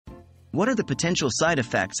What are the potential side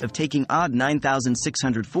effects of taking AOD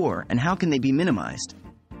 9604 and how can they be minimized?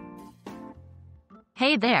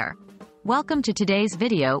 Hey there! Welcome to today's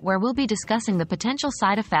video where we'll be discussing the potential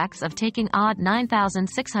side effects of taking AOD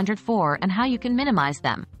 9604 and how you can minimize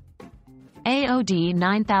them. AOD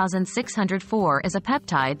 9604 is a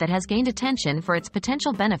peptide that has gained attention for its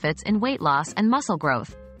potential benefits in weight loss and muscle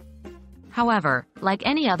growth. However, like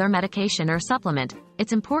any other medication or supplement,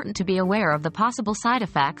 it's important to be aware of the possible side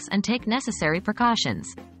effects and take necessary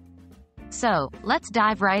precautions. So, let's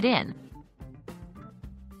dive right in.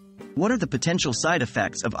 What are the potential side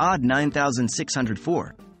effects of AOD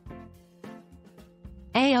 9604?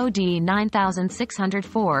 AOD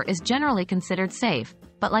 9604 is generally considered safe,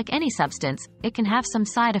 but like any substance, it can have some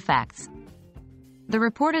side effects. The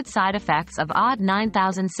reported side effects of AOD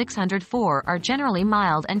 9604 are generally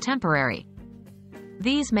mild and temporary.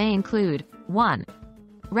 These may include 1.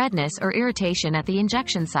 Redness or irritation at the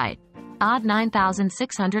injection site. AOD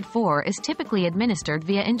 9604 is typically administered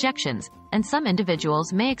via injections, and some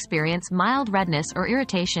individuals may experience mild redness or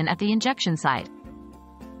irritation at the injection site.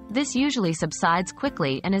 This usually subsides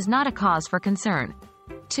quickly and is not a cause for concern.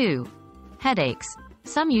 2. Headaches.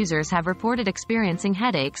 Some users have reported experiencing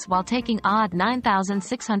headaches while taking AOD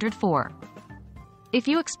 9604. If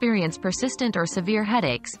you experience persistent or severe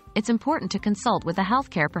headaches, it's important to consult with a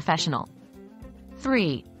healthcare professional.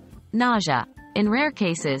 3. Nausea. In rare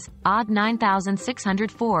cases, AOD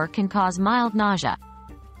 9604 can cause mild nausea.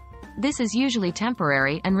 This is usually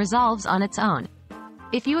temporary and resolves on its own.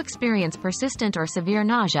 If you experience persistent or severe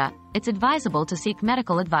nausea, it's advisable to seek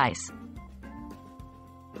medical advice.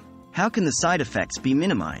 How can the side effects be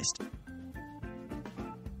minimized?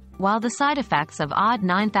 While the side effects of AOD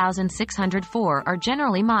 9604 are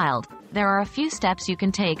generally mild, there are a few steps you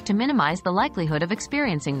can take to minimize the likelihood of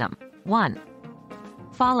experiencing them. 1.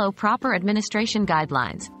 Follow proper administration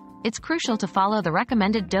guidelines. It's crucial to follow the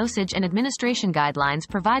recommended dosage and administration guidelines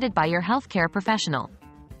provided by your healthcare professional.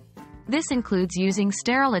 This includes using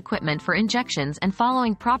sterile equipment for injections and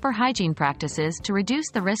following proper hygiene practices to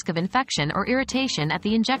reduce the risk of infection or irritation at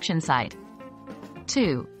the injection site.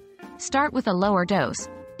 2. Start with a lower dose.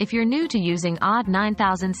 If you're new to using AOD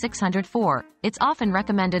 9604, it's often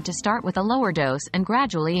recommended to start with a lower dose and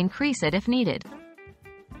gradually increase it if needed.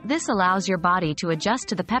 This allows your body to adjust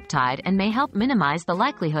to the peptide and may help minimize the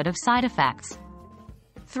likelihood of side effects.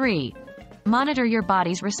 3. Monitor your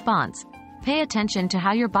body's response. Pay attention to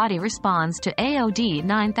how your body responds to AOD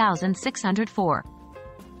 9604.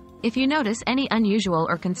 If you notice any unusual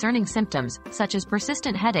or concerning symptoms, such as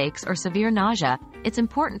persistent headaches or severe nausea, it's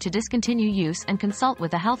important to discontinue use and consult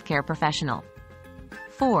with a healthcare professional.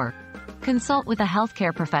 4. Consult with a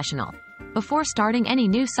healthcare professional. Before starting any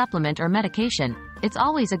new supplement or medication, it's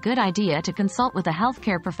always a good idea to consult with a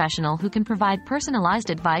healthcare professional who can provide personalized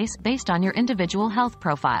advice based on your individual health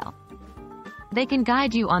profile. They can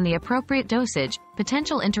guide you on the appropriate dosage,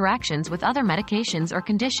 potential interactions with other medications or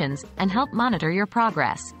conditions, and help monitor your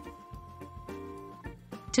progress.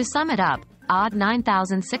 To sum it up, AOD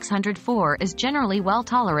 9604 is generally well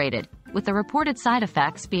tolerated, with the reported side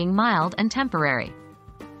effects being mild and temporary.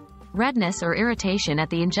 Redness or irritation at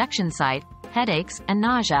the injection site, headaches, and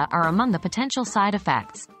nausea are among the potential side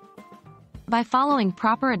effects. By following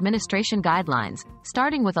proper administration guidelines,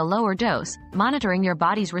 starting with a lower dose, monitoring your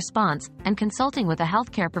body's response, and consulting with a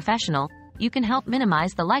healthcare professional, you can help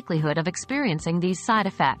minimize the likelihood of experiencing these side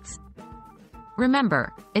effects.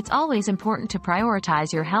 Remember, it's always important to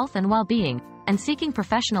prioritize your health and well-being, and seeking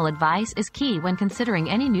professional advice is key when considering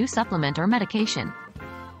any new supplement or medication.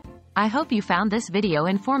 I hope you found this video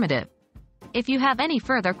informative. If you have any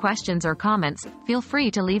further questions or comments, feel free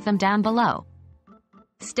to leave them down below.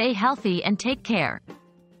 Stay healthy and take care.